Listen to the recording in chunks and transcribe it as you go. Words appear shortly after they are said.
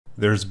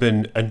There's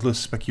been endless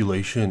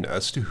speculation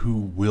as to who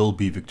will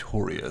be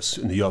victorious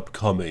in the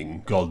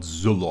upcoming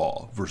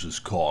Godzilla vs.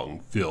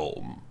 Kong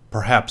film.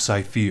 Perhaps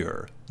I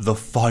fear the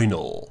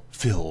final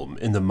film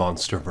in the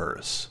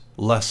MonsterVerse,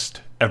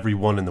 lest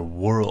everyone in the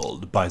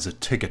world buys a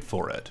ticket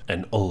for it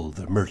and all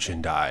the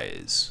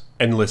merchandise.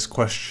 Endless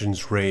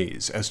questions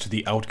raise as to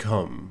the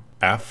outcome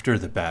after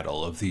the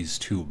battle of these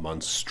two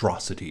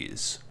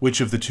monstrosities. Which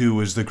of the two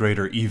is the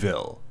greater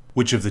evil?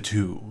 Which of the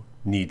two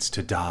needs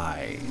to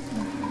die?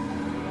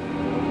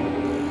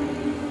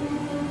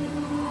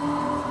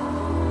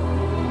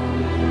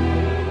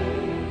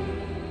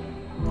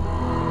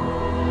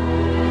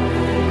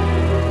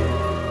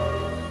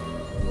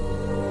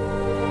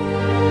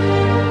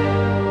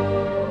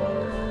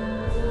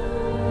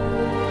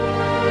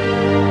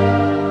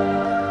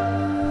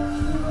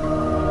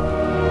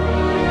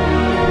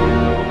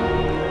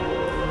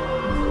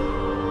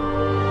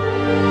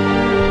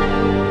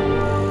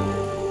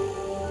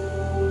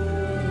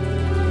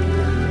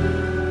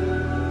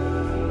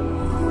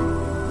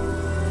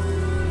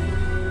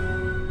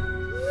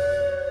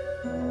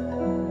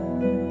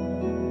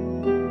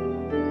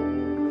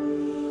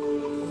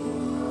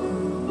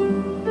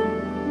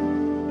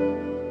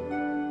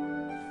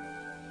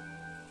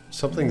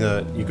 Something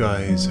that you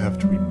guys have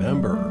to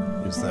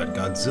remember is that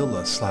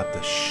Godzilla slapped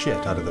the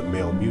shit out of the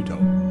male Muto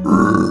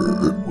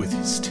with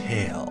his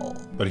tail.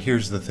 But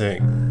here's the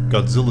thing,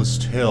 Godzilla's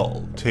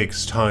tail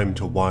takes time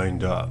to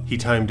wind up. He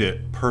timed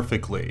it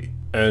perfectly.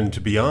 And to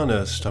be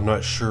honest, I'm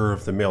not sure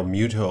if the male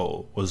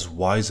Muto was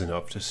wise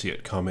enough to see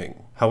it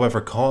coming.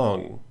 However,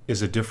 Kong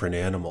is a different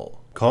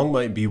animal. Kong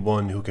might be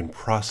one who can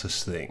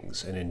process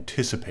things and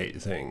anticipate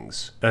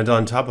things. And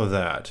on top of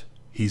that,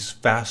 he's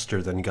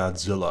faster than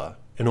Godzilla.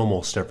 In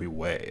almost every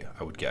way,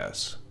 I would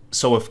guess.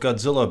 So if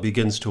Godzilla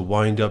begins to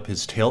wind up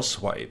his tail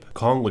swipe,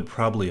 Kong would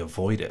probably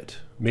avoid it,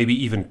 maybe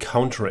even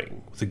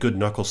countering with a good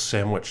knuckle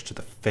sandwich to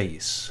the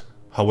face.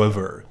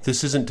 However,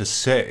 this isn't to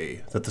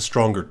say that the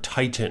stronger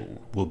Titan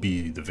will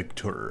be the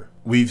victor.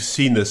 We've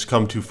seen this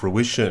come to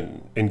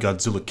fruition in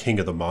Godzilla King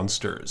of the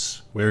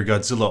Monsters, where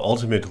Godzilla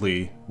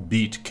ultimately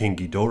beat King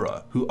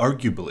Ghidorah, who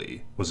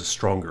arguably was a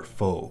stronger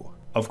foe.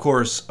 Of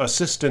course,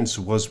 assistance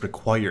was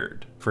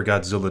required for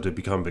Godzilla to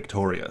become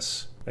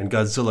victorious, and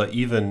Godzilla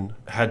even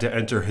had to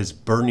enter his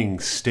burning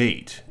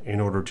state in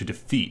order to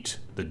defeat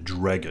the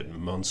dragon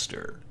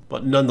monster.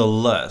 But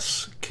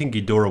nonetheless, King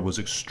Ghidorah was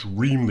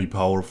extremely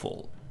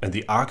powerful, and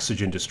the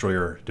oxygen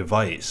destroyer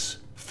device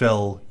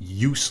fell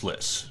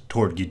useless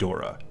toward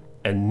Ghidorah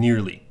and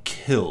nearly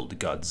killed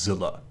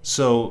Godzilla.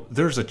 So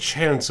there's a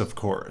chance, of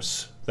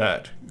course,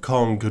 that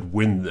Kong could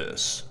win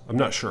this. I'm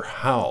not sure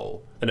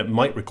how, and it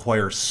might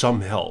require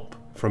some help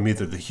from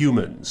either the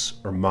humans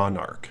or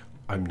Monarch.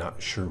 I'm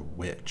not sure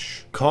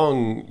which.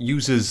 Kong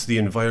uses the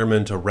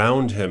environment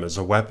around him as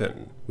a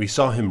weapon. We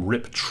saw him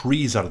rip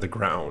trees out of the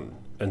ground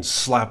and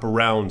slap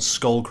around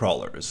skull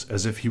crawlers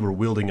as if he were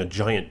wielding a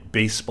giant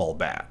baseball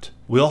bat.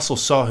 We also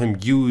saw him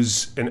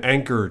use an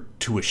anchor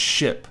to a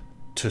ship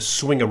to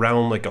swing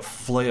around like a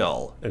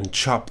flail and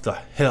chop the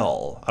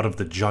hell out of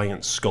the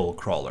giant skull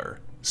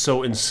crawler.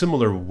 So in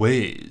similar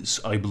ways,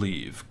 I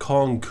believe,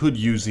 Kong could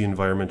use the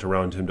environment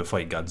around him to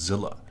fight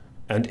Godzilla.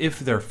 And if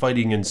they're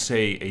fighting in,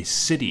 say, a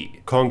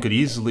city, Kong could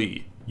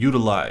easily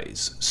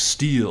utilize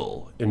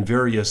steel and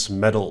various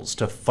metals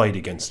to fight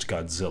against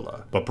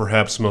Godzilla. But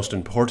perhaps most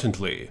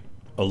importantly,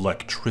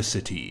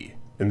 electricity.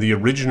 In the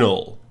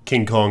original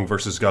King Kong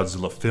vs.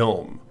 Godzilla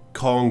film,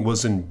 Kong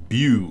was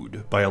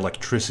imbued by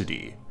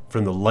electricity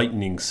from the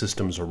lightning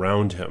systems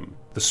around him.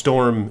 The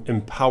storm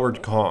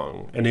empowered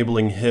Kong,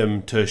 enabling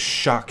him to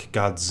shock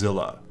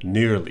Godzilla,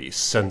 nearly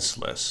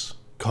senseless.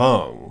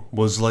 Kong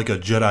was like a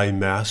Jedi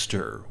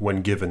Master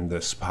when given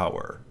this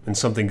power, and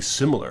something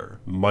similar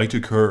might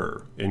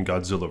occur in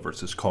Godzilla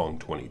vs. Kong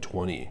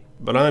 2020.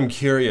 But I'm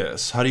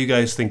curious, how do you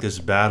guys think this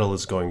battle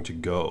is going to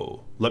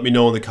go? Let me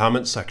know in the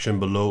comment section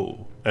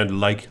below, and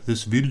like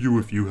this video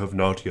if you have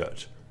not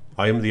yet.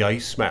 I am the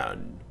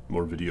Iceman,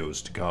 more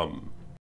videos to come.